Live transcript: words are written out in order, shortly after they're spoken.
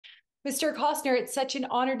Mr. Costner, it's such an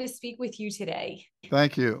honor to speak with you today.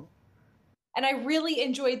 Thank you. And I really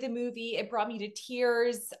enjoyed the movie. It brought me to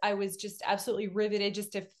tears. I was just absolutely riveted.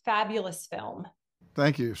 Just a fabulous film.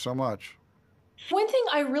 Thank you so much. One thing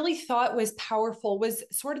I really thought was powerful was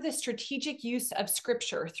sort of the strategic use of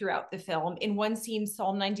scripture throughout the film. In one scene,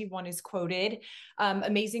 Psalm 91 is quoted,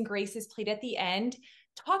 Amazing Grace is played at the end.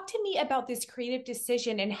 Talk to me about this creative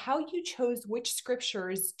decision and how you chose which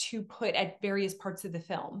scriptures to put at various parts of the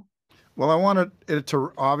film. Well, I wanted it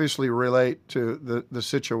to obviously relate to the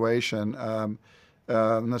situation. And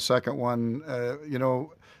the second one,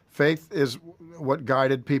 faith is what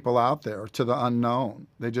guided people out there to the unknown.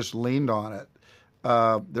 They just leaned on it.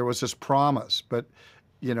 There was this promise, but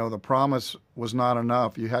the promise was not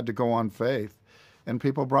enough. You had to go on faith, and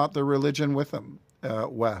people brought their religion with them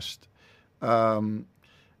west. Um,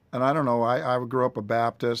 and I don't know. I grew up a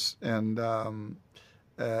Baptist, and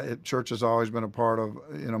church has always been a part of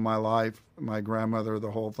my life. My grandmother,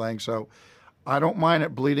 the whole thing. So I don't mind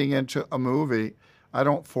it bleeding into a movie. I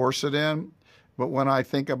don't force it in. But when I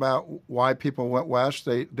think about why people went west,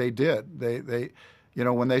 they did.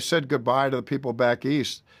 When they said goodbye to the people back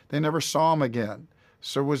east, they never saw them again.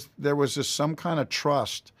 So there was just some kind of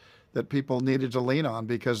trust that people needed to lean on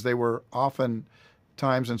because they were often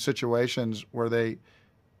times in situations where they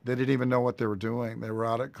didn't even know what they were doing. They were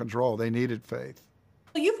out of control. They needed faith.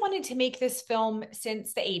 Well, you've wanted to make this film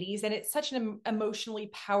since the 80s, and it's such an emotionally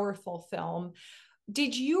powerful film.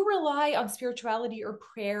 Did you rely on spirituality or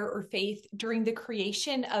prayer or faith during the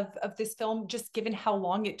creation of this film, just given how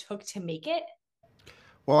long it took to make it?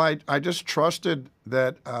 Well, I just trusted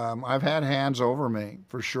that I've had hands over me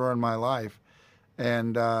for sure in my life,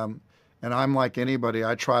 and I'm like anybody.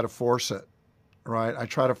 I try to force it, right? I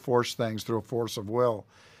try to force things through a force of will,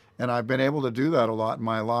 and I've been able to do that a lot in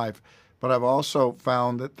my life. But I've also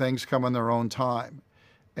found that things come in their own time,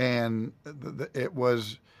 and it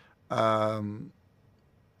was.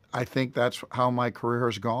 I think that's how my career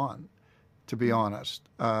has gone, to be honest.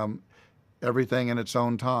 Everything in its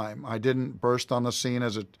own time. I didn't burst on the scene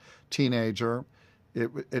as a teenager.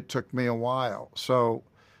 It took me a while. So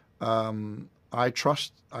I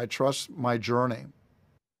trust my journey.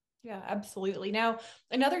 Yeah, absolutely. Now,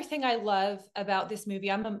 another thing I love about this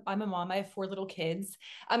movie, I'm a mom, I have four little kids,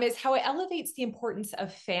 is how it elevates the importance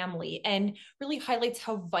of family and really highlights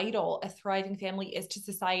how vital a thriving family is to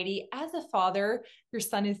society. As a father, your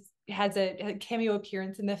son has a cameo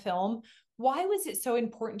appearance in the film. Why was it so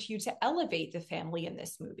important to you to elevate the family in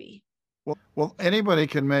this movie? Well, anybody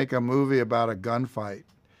can make a movie about a gunfight,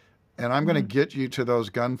 and I'm going to Mhm. get you to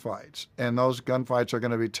those gunfights, and those gunfights are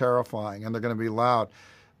going to be terrifying and they're going to be loud.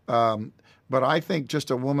 Um, but I think just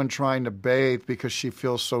a woman trying to bathe because she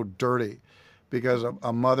feels so dirty, because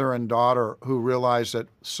a mother and daughter who realize that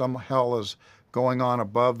some hell is going on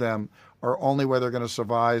above them, are only way they're going to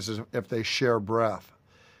survive is if they share breath.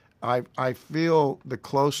 I feel the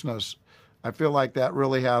closeness. I feel like that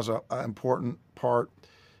really has a important part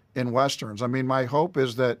in westerns. I mean, my hope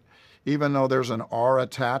is that even though there's an R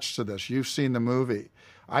attached to this, you've seen the movie.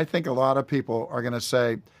 I think a lot of people are going to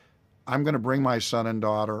say, I'm going to bring my son and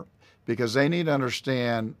daughter because they need to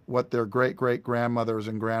understand what their great great grandmothers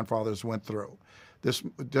and grandfathers went through.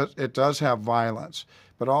 It does have violence,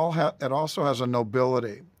 but it also has a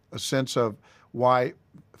nobility, a sense of why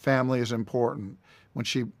family is important.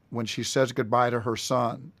 When she says goodbye to her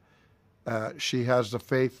son, she has the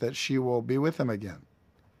faith that she will be with him again.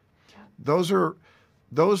 Yeah. Those are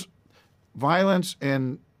those violence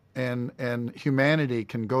and humanity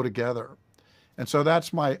can go together. And so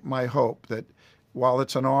that's my hope that while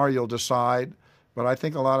it's an R, you'll decide. But I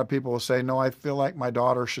think a lot of people will say, no, I feel like my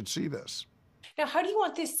daughter should see this. Now, how do you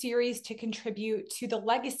want this series to contribute to the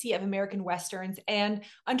legacy of American Westerns and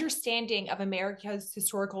understanding of America's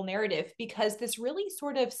historical narrative? Because this really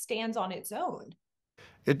sort of stands on its own.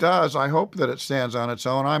 It does. I hope that it stands on its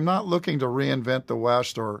own. I'm not looking to reinvent the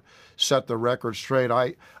West or set the record straight.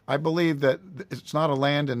 I believe that it's not a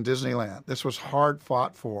land in Disneyland. This was hard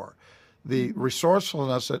fought for. The Mhm.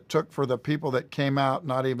 resourcefulness it took for the people that came out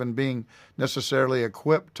not even being necessarily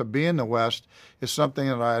equipped to be in the West is something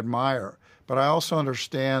that I admire. But I also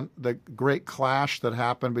understand the great clash that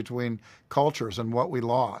happened between cultures and what we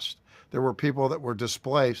lost. There were people that were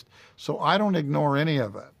displaced. So I don't ignore any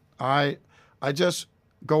of it. I just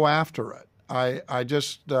go after it. I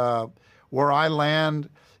just where I land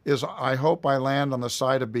is I hope I land on the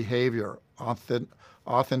side of behavior,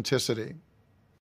 authenticity.